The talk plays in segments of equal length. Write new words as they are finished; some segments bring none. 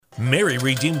Mary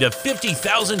redeemed a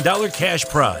 $50,000 cash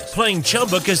prize playing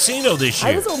Chumba Casino this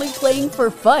year. I was only playing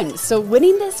for fun, so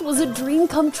winning this was a dream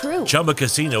come true. Chumba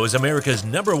Casino is America's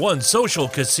 #1 social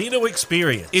casino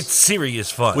experience. It's serious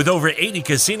fun. With over 80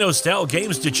 casino-style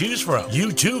games to choose from,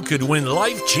 you too could win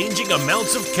life-changing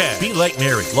amounts of cash. Be like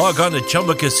Mary. Log on to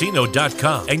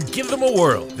ChumbaCasino.com and give them a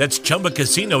whirl. That's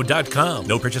ChumbaCasino.com.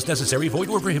 No purchase necessary. Void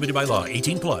where prohibited by law.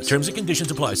 18 plus. Terms and conditions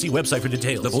apply. See website for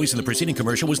details. The voice in the preceding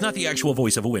commercial was not the actual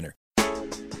voice of a winner.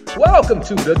 Welcome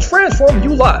to the Transform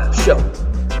You Live show.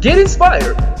 Get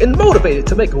inspired and motivated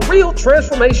to make a real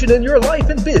transformation in your life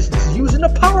and business using the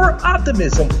power of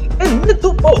optimism and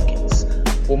mental focus.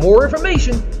 For more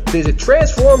information, visit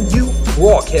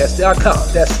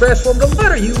TransformUBroadcast.com. That's transform the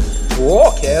letter U,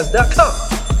 broadcast.com.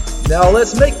 Now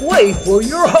let's make way for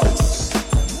your host,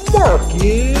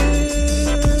 Marcus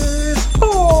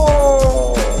Hall.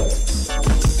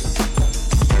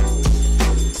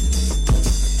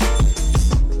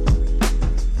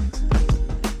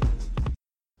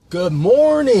 Good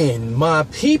morning, my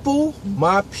people,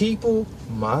 my people,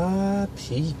 my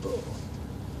people.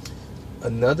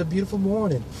 Another beautiful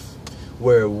morning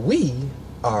where we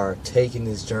are taking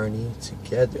this journey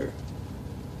together.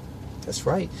 That's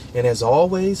right. And as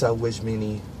always, I wish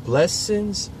many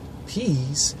blessings,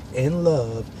 peace, and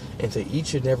love into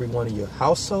each and every one of your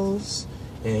households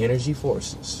and energy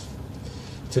forces.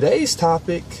 Today's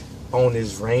topic on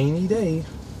this rainy day,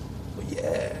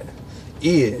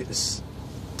 is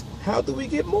how do we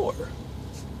get more?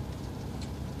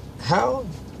 How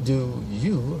do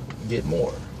you get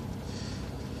more?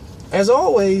 As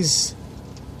always,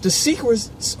 the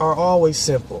secrets are always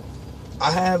simple.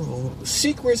 I have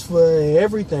secrets for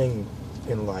everything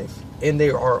in life, and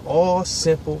they are all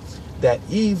simple that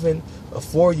even a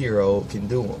 4-year-old can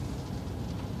do them.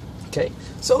 Okay,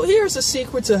 so here's the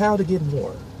secret to how to get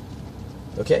more.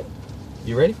 Okay,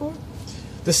 you ready for it?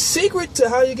 The secret to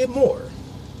how you get more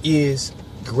is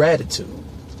gratitude.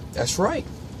 That's right,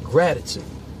 gratitude.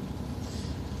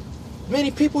 Many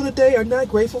people today are not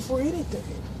grateful for anything.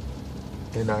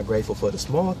 They're not grateful for the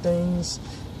small things.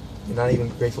 They're not even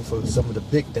grateful for some of the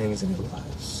big things in their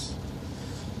lives.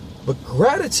 But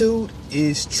gratitude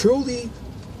is truly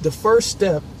the first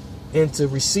step into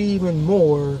receiving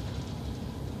more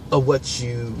of what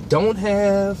you don't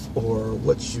have, or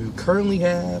what you currently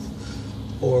have,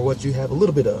 or what you have a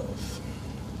little bit of.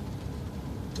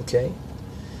 Okay?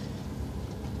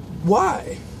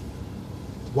 Why?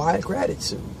 Why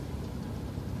gratitude?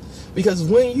 Because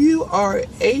when you are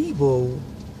able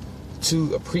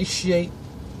to appreciate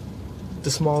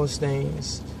the smallest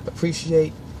things,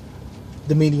 appreciate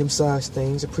the medium-sized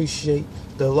things, appreciate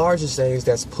the largest things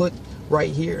that's put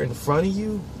right here in front of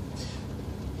you,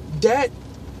 that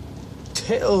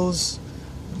tells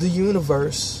the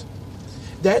universe,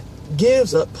 that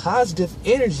gives a positive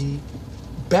energy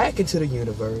back into the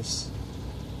universe.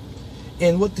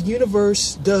 And what the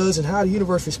universe does and how the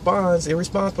universe responds, it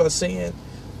responds by saying,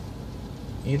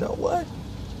 you know what?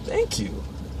 Thank you.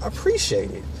 I appreciate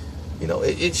it. You know,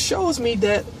 it shows me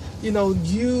that, you know,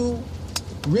 you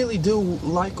really do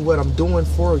like what I'm doing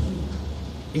for you,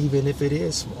 even if it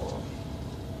is small.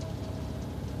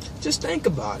 Just think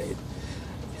about it.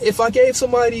 If I gave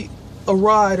somebody a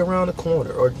ride around the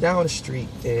corner or down the street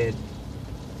and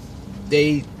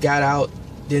they got out,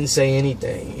 didn't say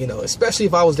anything, you know, especially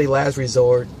if I was their last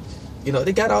resort, you know,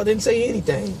 they got out, didn't say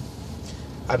anything.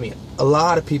 I mean, a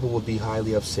lot of people would be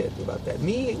highly upset about that.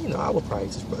 Me, you know, I would probably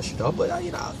just brush it off, but,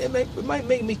 you know, it might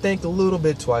make me think a little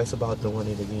bit twice about doing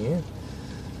it again.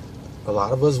 A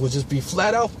lot of us would just be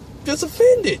flat out just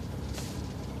offended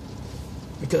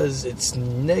because it's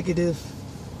negative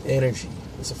energy.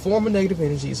 It's a form of negative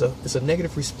energy. It's a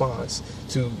negative response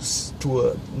to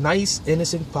a nice,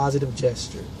 innocent, positive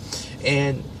gesture.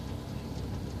 And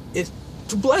it's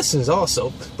blessings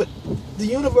also. But the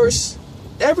universe,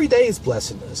 every day is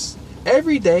blessing us.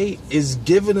 Every day is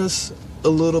giving us a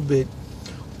little bit,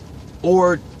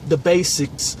 or the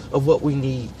basics of what we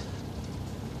need,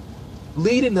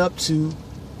 leading up to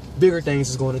bigger things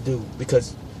it's going to do,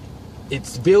 because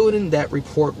it's building that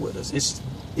rapport with us.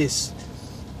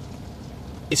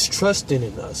 It's trusting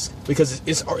in us, because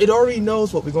it already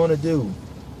knows what we're going to do.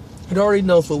 It already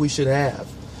knows what we should have.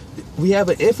 We have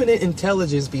an infinite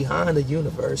intelligence behind the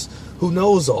universe who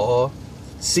knows all,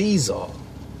 sees all,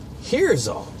 hears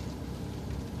all.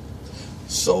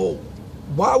 So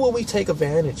why will we take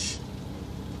advantage?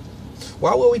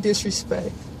 Why will we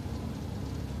disrespect?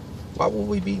 Why will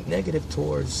we be negative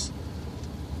towards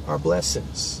our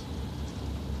blessings?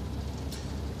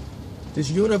 This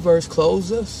universe clothes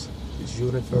us. This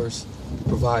universe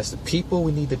provides the people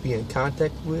we need to be in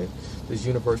contact with. this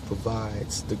universe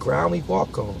provides the ground we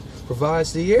walk on,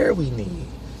 provides the air we need.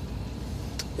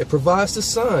 It provides the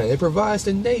sun. It provides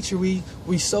the nature we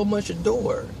so much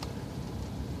adore.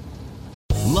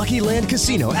 Lucky Land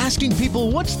Casino, asking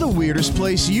people, what's the weirdest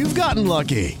place you've gotten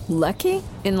lucky? Lucky?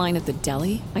 In line at the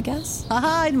deli, I guess?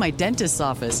 Aha, in my dentist's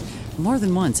office. More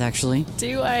than once, actually.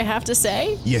 Do I have to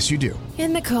say? Yes, you do.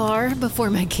 In the car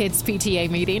before my kids' PTA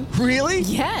meeting. Really?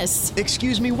 Yes.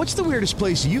 Excuse me, what's the weirdest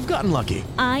place you've gotten lucky?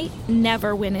 I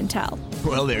never win and tell.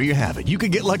 Well, there you have it. You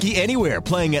can get lucky anywhere,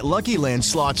 playing at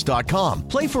LuckyLandSlots.com.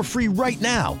 Play for free right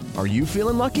now. Are you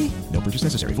feeling lucky? No purchase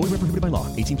necessary. Void where prohibited by law.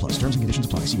 18+. Terms and conditions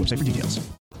apply. See website for details.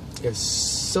 There's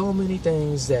so many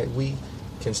things that we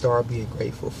can start being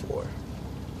grateful for.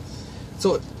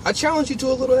 So I challenge you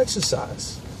to a little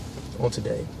exercise on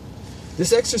today.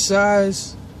 This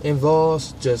exercise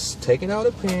involves just taking out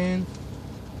a pen,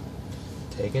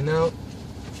 taking out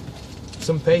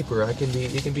some paper. It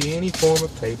can be any form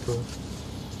of paper,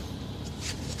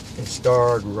 and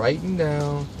start writing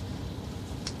down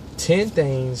 10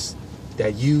 things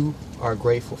that you are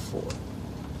grateful for.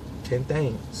 10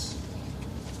 things.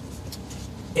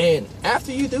 And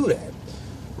after you do that,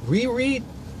 reread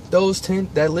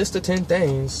that list of 10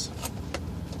 things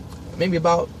maybe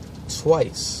about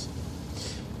twice.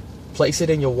 Place it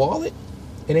in your wallet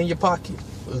and in your pocket.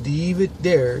 Leave it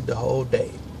there the whole day.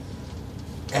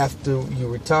 After you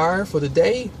retire for the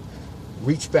day,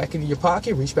 reach back into your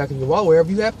pocket, reach back in your wallet, wherever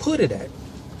you have put it at.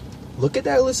 Look at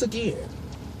that list again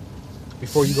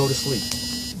before you go to sleep.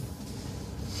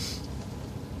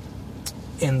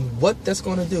 And what that's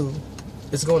going to do,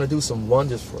 it's going to do some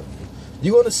wonders for you.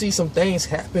 You're going to see some things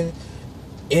happen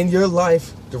in your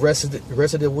life the rest of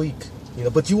the week.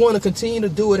 But you want to continue to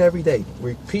do it every day,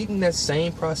 repeating that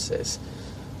same process,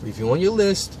 reviewing your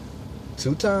list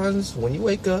 2 times when you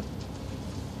wake up,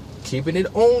 keeping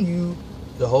it on you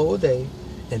the whole day,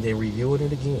 and then reviewing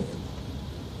it again.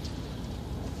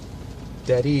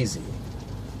 That easy.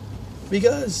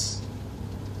 Because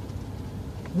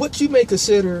what you may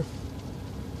consider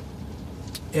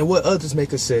and what others may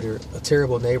consider a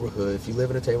terrible neighborhood, if you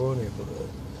live in a terrible neighborhood,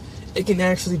 it can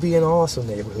actually be an awesome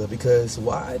neighborhood. Because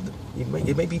why?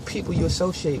 It may be people you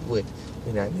associate with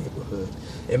in that neighborhood.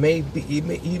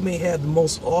 You may have the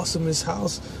most awesomest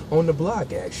house on the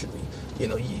block. Actually,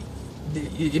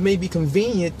 it may be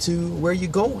convenient to where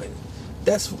you're going.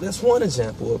 That's one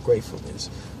example of gratefulness.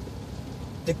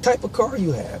 The type of car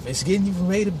you have, it's getting you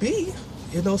from A to B.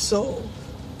 So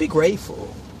be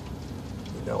grateful.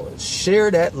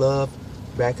 Share that love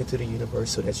back into the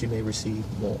universe so that you may receive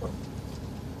more.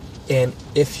 And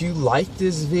if you like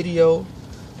this video,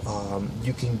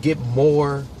 you can get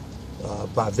more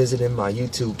by visiting my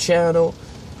YouTube channel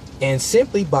and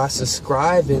simply by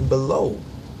subscribing below.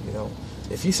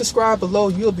 If you subscribe below,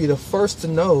 you'll be the first to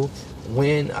know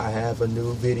when I have a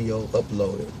new video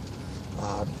uploaded.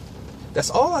 That's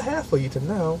all I have for you to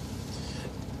know.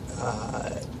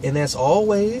 And as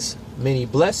always, many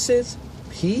blessings,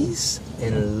 peace,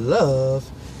 and love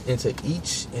into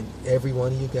each and every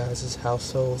one of you guys'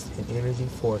 households and energy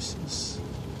forces.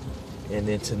 And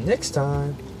until next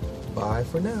time, bye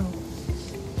for now.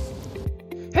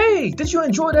 Hey, did you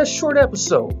enjoy that short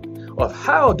episode of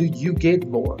How Do You Get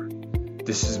More?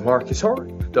 This is Marcus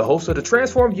Hart, the host of the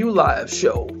Transform You Live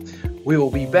show. We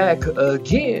will be back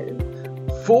again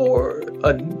for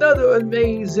another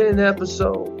amazing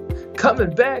episode.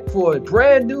 Coming back for a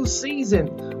brand new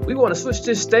season. We want to switch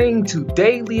this thing to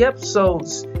daily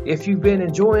episodes. If you've been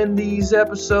enjoying these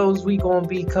episodes, we're going to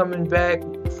be coming back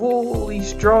fully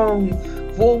strong,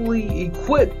 fully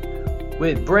equipped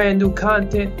with brand new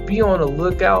content. Be on the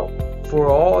lookout for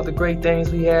all the great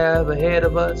things we have ahead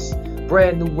of us.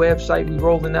 Brand new website we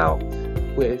rolling out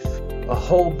with a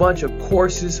whole bunch of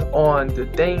courses on the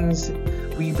things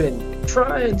we've been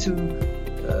trying to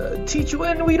teach you.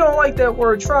 And we don't like that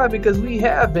word try, because we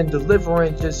have been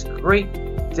delivering just great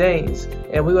things,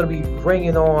 and we're going to be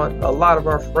bringing on a lot of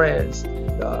our friends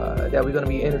that we're going to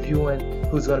be interviewing,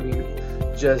 who's going to be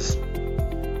just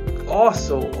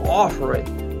also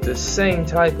offering the same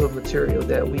type of material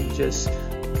that we just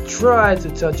try to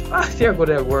touch. I can't go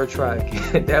that word try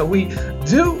again. That we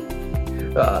do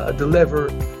deliver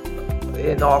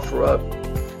and offer up.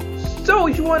 So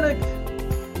if you want to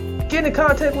get in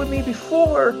contact with me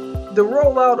before the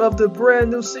rollout of the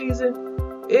brand new season,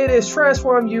 it is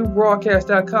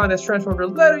transformubroadcast.com. That's transform the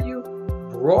letter U,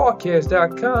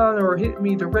 broadcast.com, or hit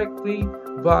me directly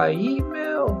by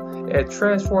email at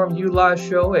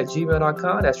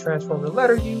transformuliveshow@gmail.com. That's transform the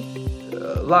letter U,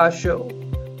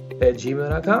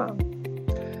 liveshow@gmail.com.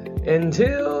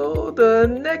 Until the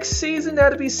next season,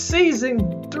 that'll be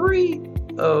season 3.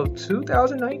 of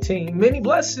 2019. Many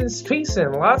blessings, peace,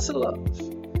 and lots of love.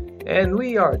 And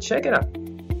we are checking out.